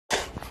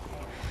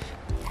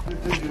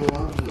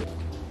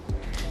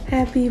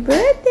Happy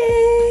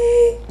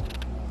birthday.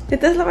 ¿Te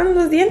estás lavando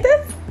los dientes?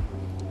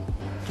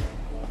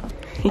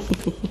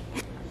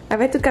 A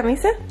ver tu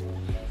camisa.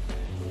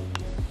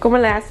 ¿Cómo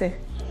le hace?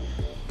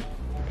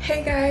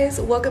 Hey guys,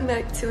 welcome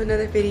back to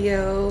another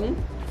video.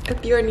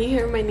 If you are new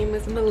here, my name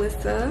is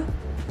Melissa.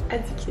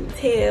 As you can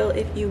tell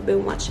if you've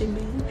been watching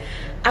me,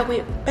 I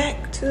went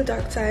back to the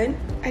dark side.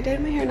 I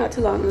dyed my hair not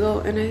too long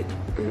ago and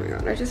oh my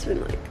god, I've just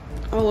been like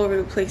all over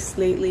the place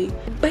lately.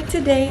 But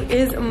today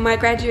is my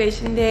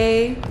graduation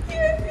day.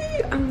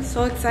 Yay! I'm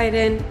so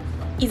excited.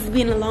 It's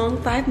been a long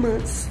 5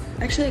 months.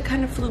 Actually, it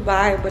kind of flew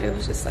by, but it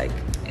was just like,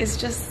 it's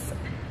just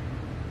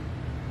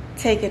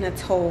taking a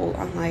toll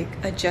on like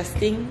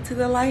adjusting to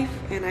the life,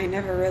 and I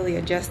never really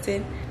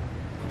adjusted.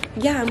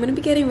 Yeah, I'm gonna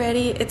be getting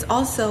ready. It's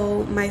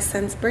also my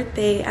son's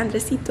birthday,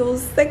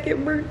 Andresito's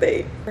second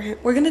birthday.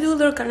 We're gonna do a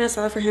little carne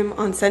asada for him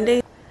on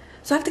Sunday,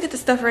 so I have to get the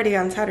stuff ready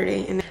on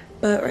Saturday.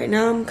 But right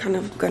now I'm kind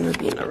of gonna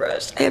be in a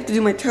rush. I have to do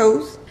my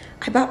toes.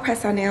 I bought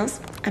press-on nails.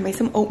 I made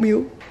some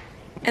oatmeal,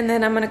 and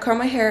then I'm gonna curl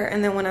my hair,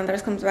 and then when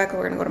Andres comes back,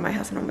 we're gonna go to my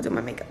house and I'm gonna do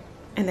my makeup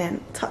and then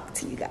talk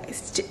to you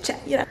guys, chit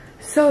chat, you know.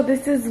 So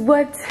this is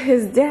what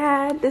his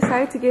dad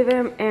decided to give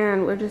him,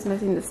 and we're just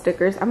missing the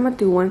stickers. I'm gonna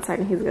do one side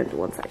and he's gonna do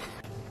one side.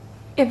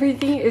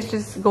 Everything is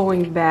just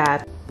going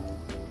bad.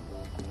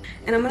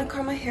 And I'm gonna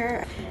curl my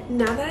hair.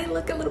 Now that I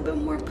look a little bit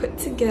more put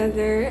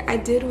together, I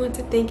did want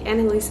to thank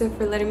Annalisa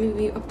for letting me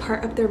be a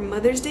part of their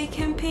Mother's Day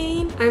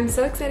campaign. I'm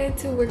so excited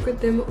to work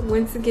with them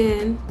once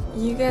again.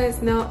 You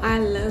guys know I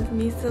love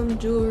me some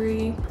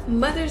jewelry.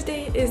 Mother's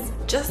Day is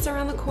just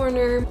around the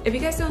corner. If you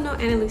guys don't know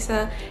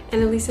Annalisa,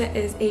 Annalisa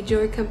is a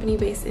jewelry company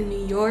based in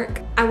New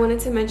York. I wanted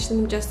to mention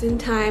them just in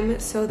time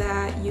so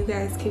that you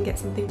guys can get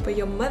something for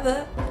your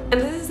mother. And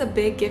this is a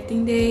big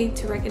gifting day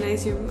to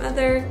recognize your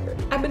mother.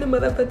 I've been a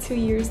mother for 2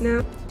 years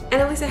now.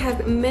 Annalisa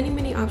has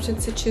many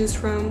options to choose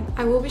from.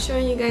 I will be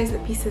showing you guys the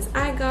pieces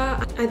I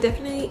got. I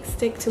definitely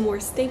stick to more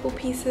staple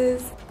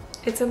pieces.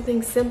 It's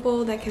something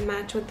simple that can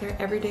match with their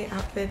everyday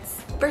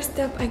outfits. First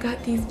up, I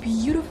got these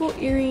beautiful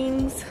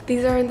earrings.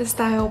 These are in the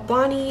style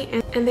Bonny,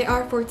 and they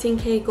are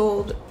 14K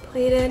gold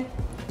plated.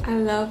 I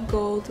love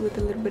gold with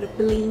a little bit of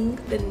bling.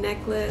 The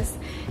necklace,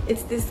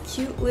 it's this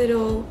cute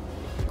little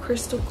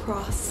crystal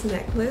cross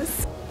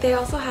necklace. They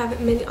also have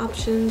many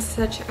options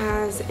such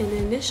as an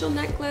initial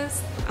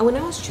necklace. When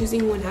I was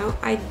choosing one out,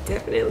 I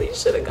definitely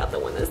should have got the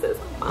one that says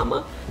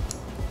Mama.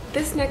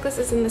 This necklace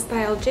is in the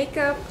style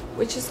Jacob,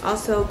 which is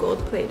also gold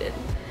plated.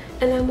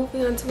 And now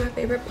moving on to my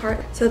favorite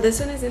part. So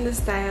this one is in the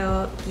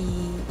style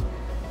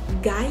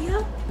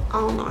Gaia. I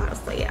don't know how to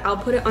say it. I'll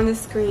put it on the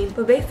screen.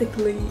 But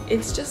basically,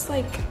 it's just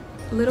like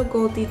little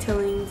gold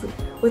detailings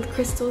with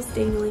crystals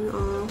dangling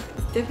off.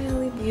 It's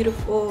definitely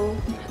beautiful.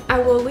 I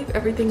will leave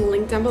everything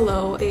linked down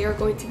below. They are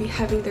going to be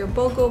having their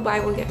BOGO buy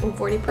one get one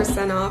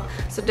 40% off,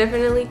 so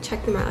definitely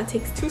check them out. It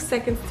takes 2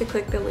 seconds to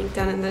click the link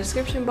down in the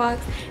description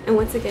box. And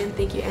once again,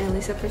 thank you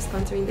Annalisa for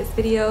sponsoring this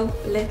video.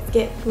 Let's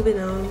get moving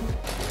on.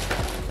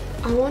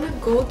 I want to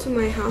go to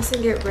my house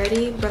and get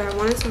ready, but I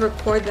wanted to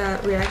record the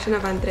reaction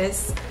of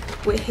Andres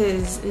with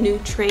his new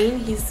train.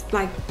 He's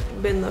like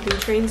been loving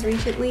trains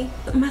recently.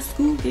 My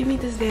school gave me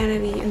this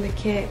vanity in the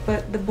kit,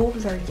 but the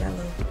bulbs are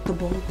yellow. The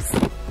bulbs.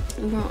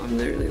 Wow, I'm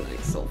literally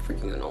like so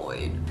freaking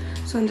annoyed.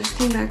 So I just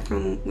came back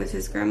from with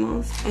his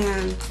grandma's,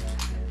 and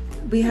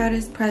we had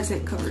his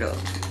present covered up.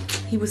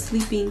 He was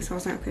sleeping, so I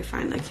was like, okay,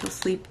 fine, like he'll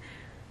sleep.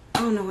 I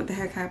don't know what the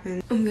heck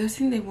happened. I'm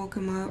guessing they woke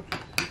him up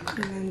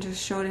and then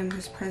just showed him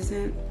his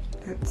present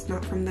that's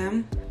not from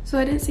them. So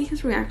I didn't see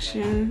his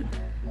reaction,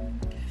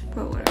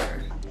 but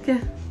whatever.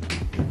 Okay.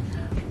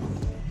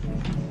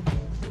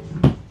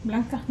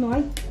 Blancas no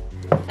hay.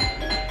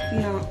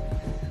 No,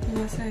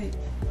 hay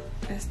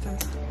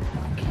estas.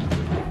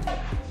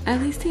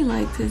 At least he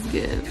liked his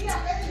gift.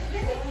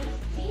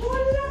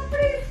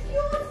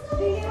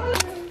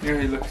 Here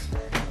he looks.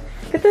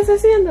 ¿Qué estás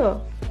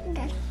haciendo?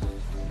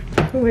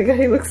 Oh my god,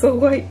 he looks so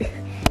white.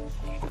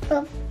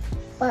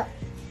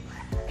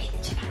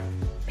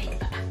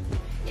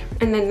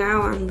 And then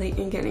now I'm late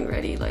in getting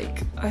ready.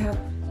 Like, I have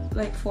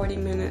like 40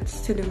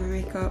 minutes to do my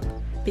makeup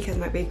because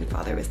my baby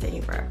father was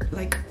taking forever.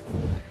 Like,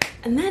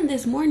 and then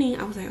this morning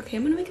I was like, okay,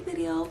 I'm gonna make a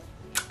video.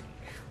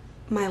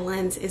 My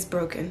lens is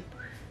broken.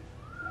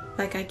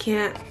 Like, I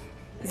can't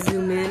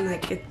zoom in.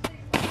 Like, it,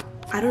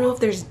 I don't know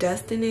if there's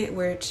dust in it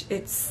where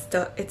it's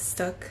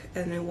stuck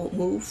and it won't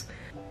move.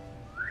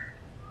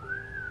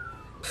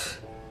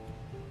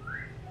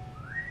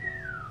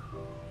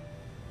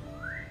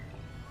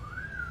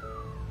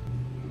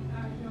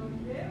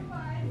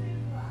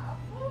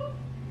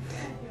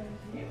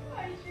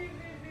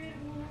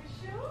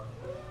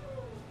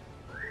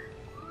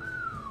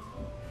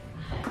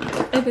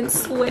 I've been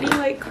sweating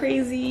like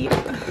crazy.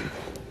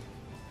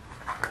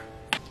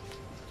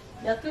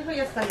 Ya tu hijo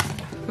ya está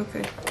listo.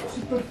 Okay.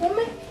 ¿Su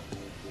perfume?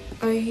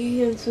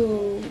 Ahí en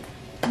su...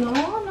 No,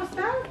 no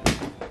está.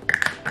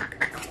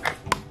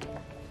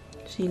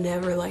 She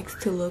never likes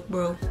to look,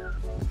 bro.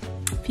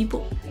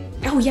 People...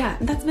 Oh yeah,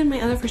 that's been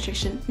my other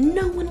frustration.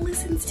 No one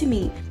listens to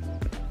me.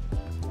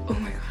 Oh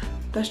my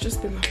god. That's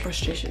just been my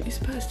frustration these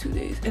past 2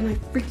 days. And I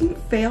freaking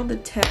failed the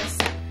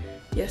test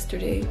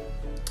yesterday,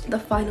 the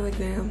final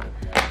exam.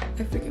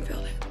 I freaking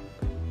failed it.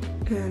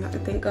 And I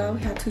thank God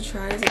we had 2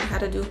 tries and I had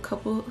to do a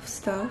couple of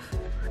stuff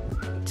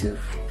to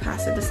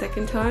pass it the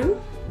second time.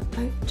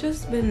 I've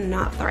just been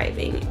not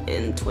thriving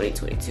in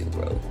 2022,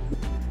 bro.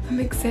 I'm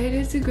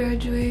excited to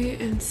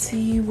graduate and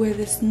see where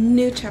this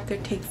new chapter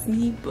takes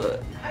me,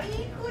 but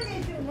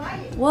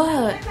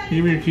what? Can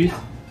you give me your keys?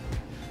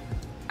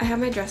 I have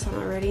my dress on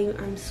already.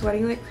 I'm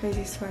sweating like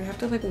crazy, so I have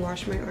to like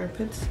wash my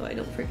armpits so I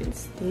don't freaking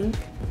stink.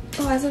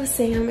 Oh, as I was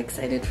saying, I'm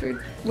excited for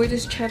where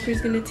this chapter is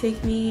gonna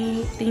take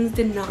me. Things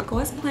did not go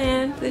as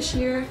planned this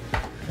year.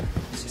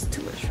 It's just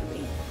too much for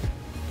me.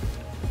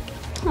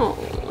 Oh,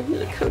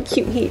 look how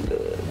cute he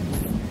looks.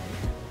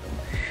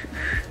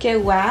 Que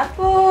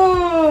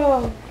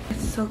guapo!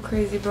 It's so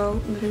crazy, bro.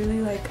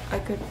 Literally, like, I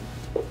could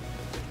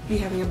be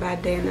having a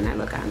bad day and then I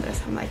look at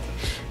Andres, I'm like,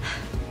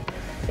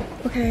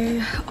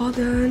 okay, all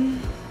done.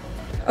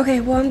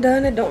 Okay, well, I'm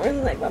done. I don't really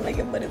like my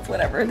makeup, but it's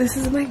whatever. This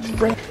is my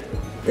dress.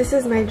 This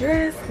is my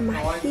dress,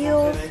 my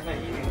heels.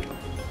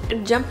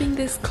 I'm jumping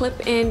this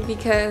clip in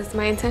because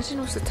my intention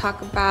was to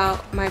talk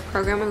about my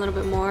program a little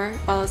bit more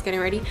while I was getting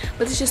ready,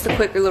 but it's just a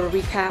quick little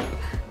recap.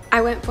 I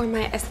went for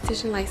my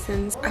esthetician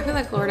license. I feel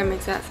like Florida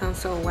makes that sound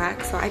so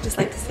whack, so I just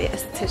like to say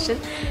esthetician.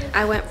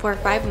 I went for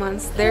 5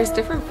 months. There's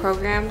different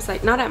programs,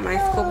 like not at my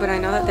school, but I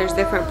know that there's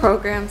different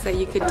programs that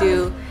you could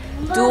do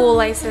dual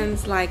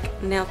license,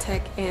 like nail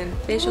tech and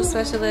facial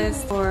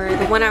specialist, or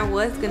the one I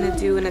was gonna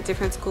do in a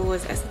different school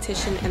was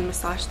esthetician and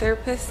massage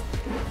therapist,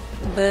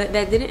 but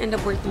that didn't end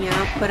up working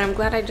out. But I'm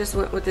glad I just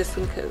went with this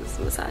one because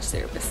massage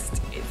therapist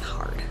is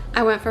hard.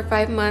 I went for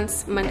 5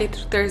 months, Monday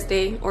through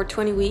Thursday, or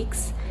 20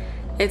 weeks.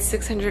 It's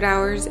 600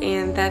 hours,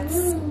 and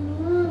that's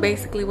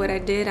basically what I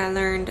did. I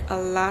learned a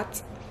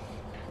lot.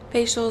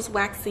 Facials,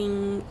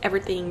 waxing,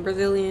 everything,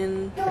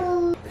 Brazilian,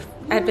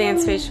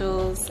 advanced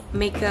facials,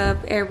 makeup,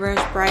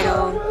 airbrush,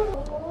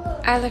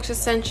 bridal, eyelash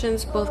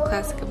extensions, both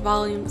classic and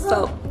volume.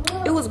 So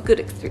it was a good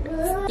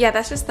experience. Yeah,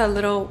 that's just a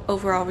little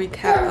overall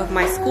recap of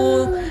my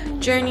school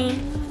journey.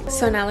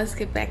 So now let's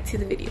get back to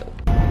the video.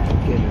 Te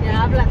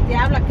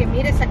habla, que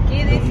mires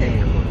aquí,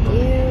 dice.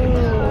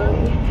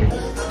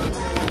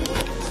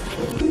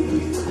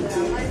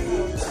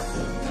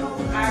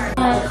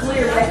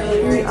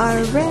 We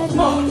are ready.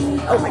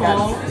 Oh my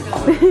god.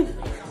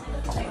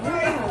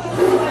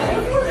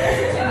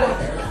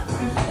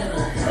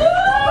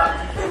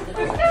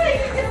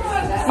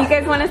 You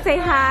guys want to say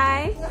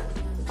hi?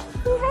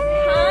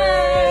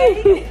 Hi.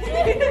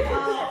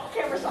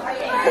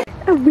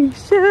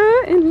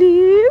 Alicia and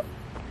Liv.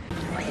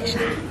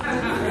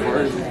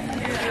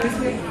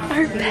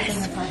 Our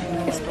best friend.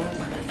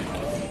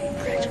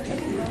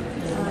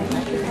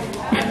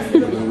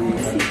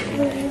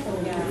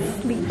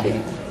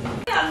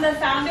 I'm the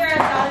founder of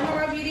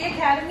Bonny Beauty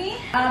Academy,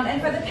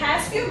 and for the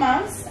past few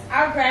months,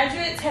 our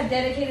graduates have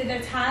dedicated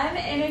their time,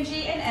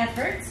 energy, and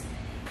efforts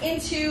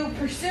into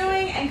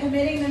pursuing and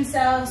committing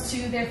themselves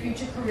to their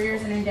future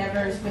careers and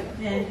endeavors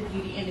within the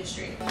beauty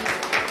industry.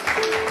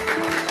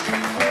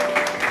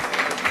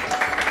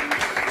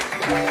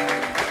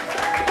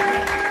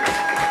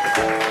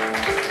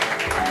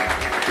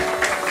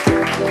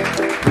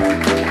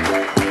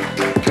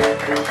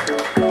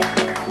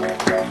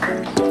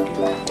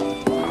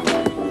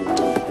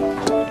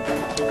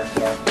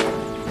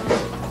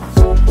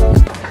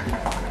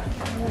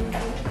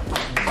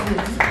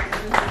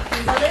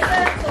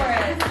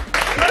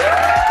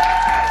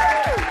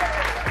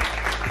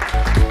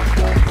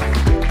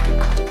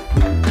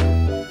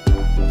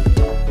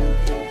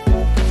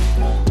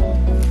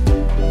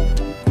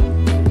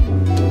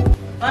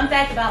 Fun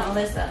fact about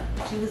Melissa,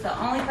 she was the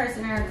only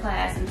person in her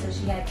class until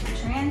she had 2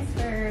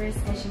 transfers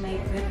and she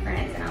made good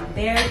friends, and I'm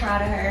very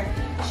proud of her.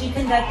 She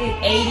conducted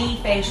 80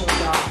 facials,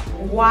 y'all.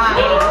 Wow.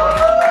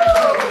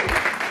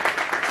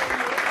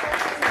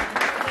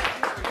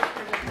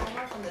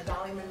 From the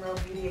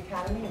Bonny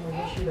Academy, and we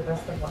wish you the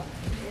best of luck.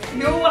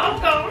 You're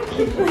welcome.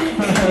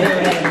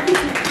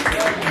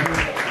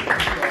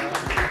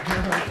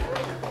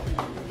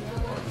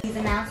 Please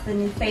announce the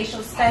new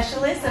facial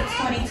specialist of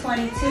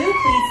 2022.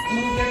 Please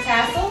move your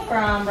tassel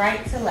from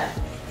right to left.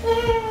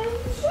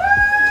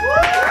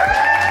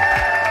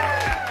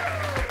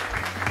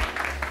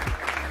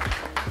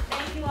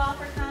 Thank you all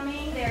for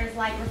coming. There's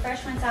like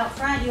refreshments out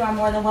front. You are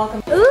more than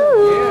welcome.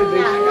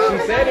 Ooh!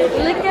 She said it.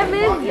 Look at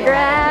Miss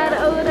Grad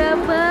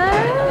Odama.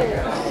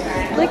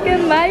 Look at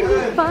my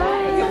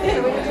fun.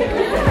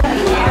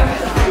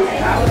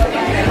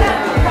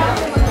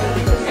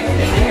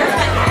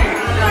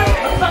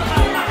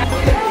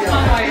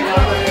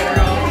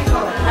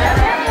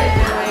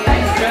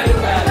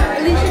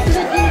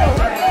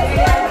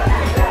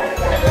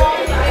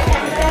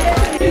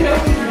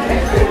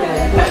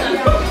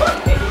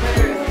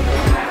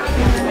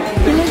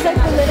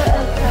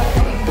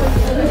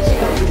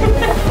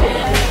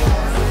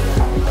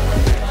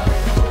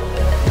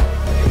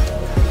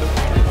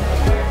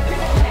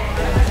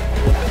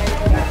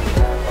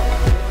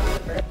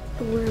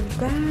 We're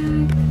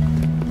back.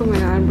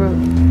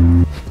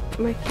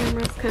 My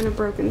camera's kind of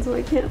broken, so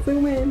I can't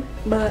zoom in.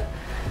 But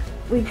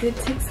we did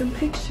take some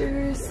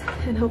pictures,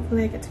 and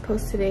hopefully I get to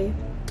post today.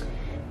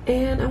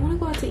 And I want to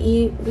go out to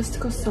eat just to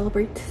go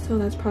celebrate, so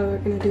that's probably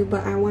what we're gonna do.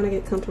 But I want to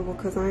get comfortable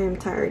because I am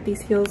tired.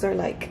 These heels are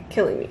like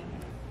killing me.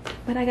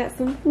 But I got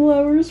some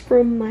flowers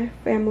from my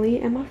family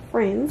and my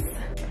friends.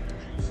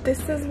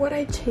 This is what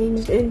I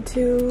changed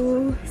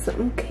into,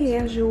 something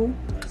casual.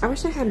 I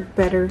wish I had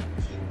better,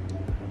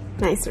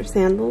 nicer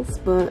sandals,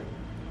 but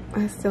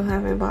I still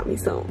haven't bought me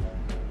some.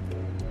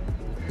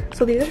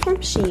 So these are from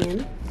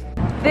Shein.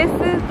 This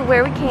is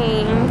where we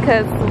came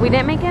because we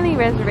didn't make any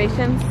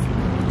reservations.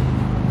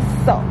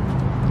 So,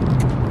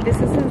 this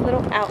is his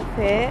little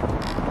outfit.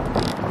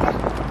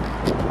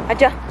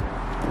 Allá.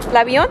 ¿El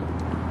avión?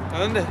 ¿A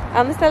dónde? ¿A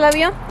dónde está el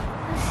avión?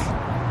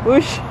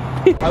 Ush.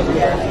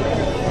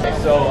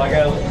 So I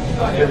got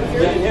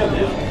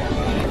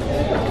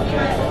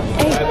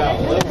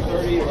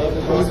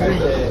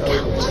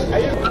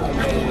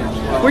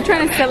We're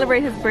trying to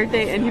celebrate his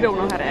birthday and he don't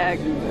know how to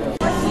act.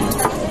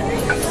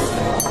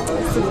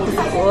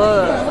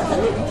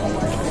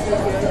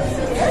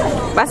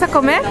 ¿Vas a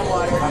comer?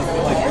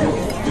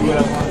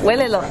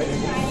 Huélelo.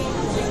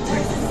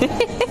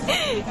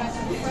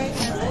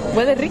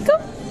 ¿Huele rico?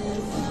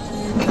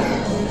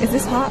 Is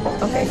this hot?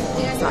 Okay.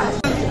 It's not.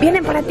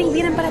 Vienen para ti,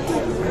 vienen para ti.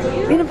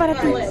 Vienen para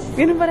ti,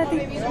 vienen para ti.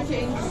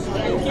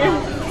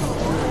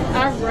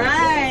 All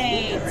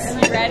right.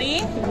 You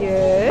ready?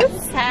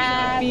 Yes.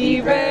 Happy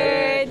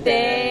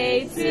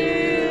birthday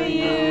to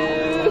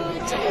you.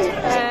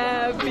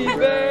 Happy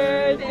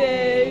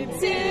birthday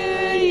to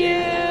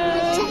you.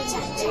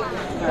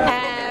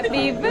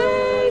 Happy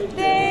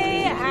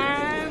birthday,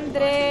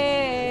 Andres.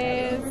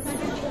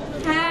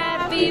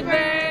 Happy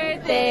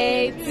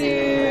birthday to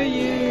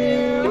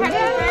you.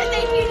 Happy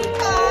birthday, cutie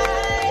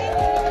pie.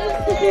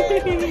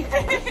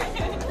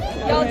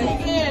 Y'all did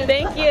good.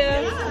 Thank you.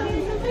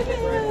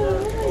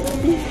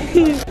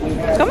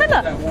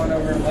 Cómela.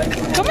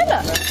 Cómela.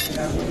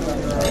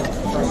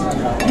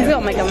 He's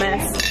gonna make a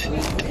mess.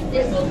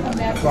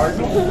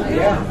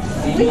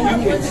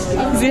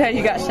 See how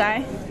you got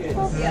shy?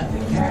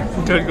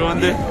 Good going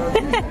there.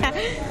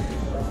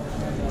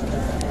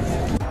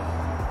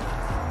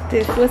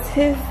 This was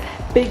his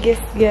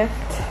biggest gift.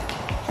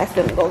 I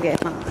still go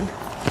get mine.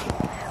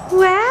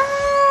 Wow!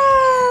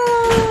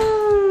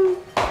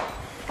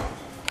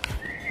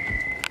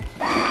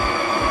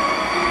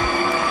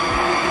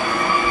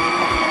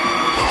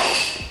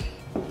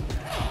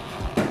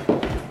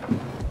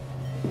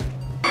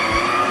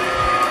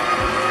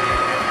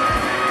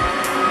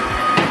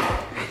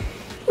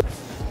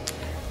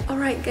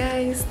 Alright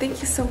guys, thank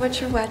you so much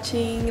for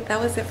watching. That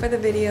was it for the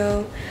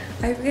video.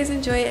 I hope you guys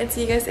enjoy it and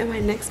see you guys in my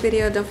next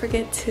video. Don't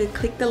forget to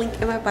click the link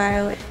in my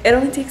bio. It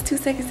only takes 2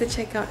 seconds to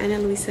check out Ana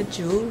Luisa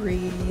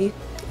jewelry.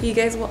 You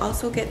guys will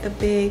also get the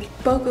big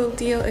BOGO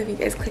deal if you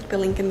guys click the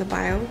link in the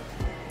bio.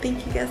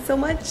 Thank you guys so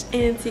much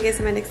and see you guys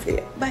in my next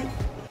video. Bye!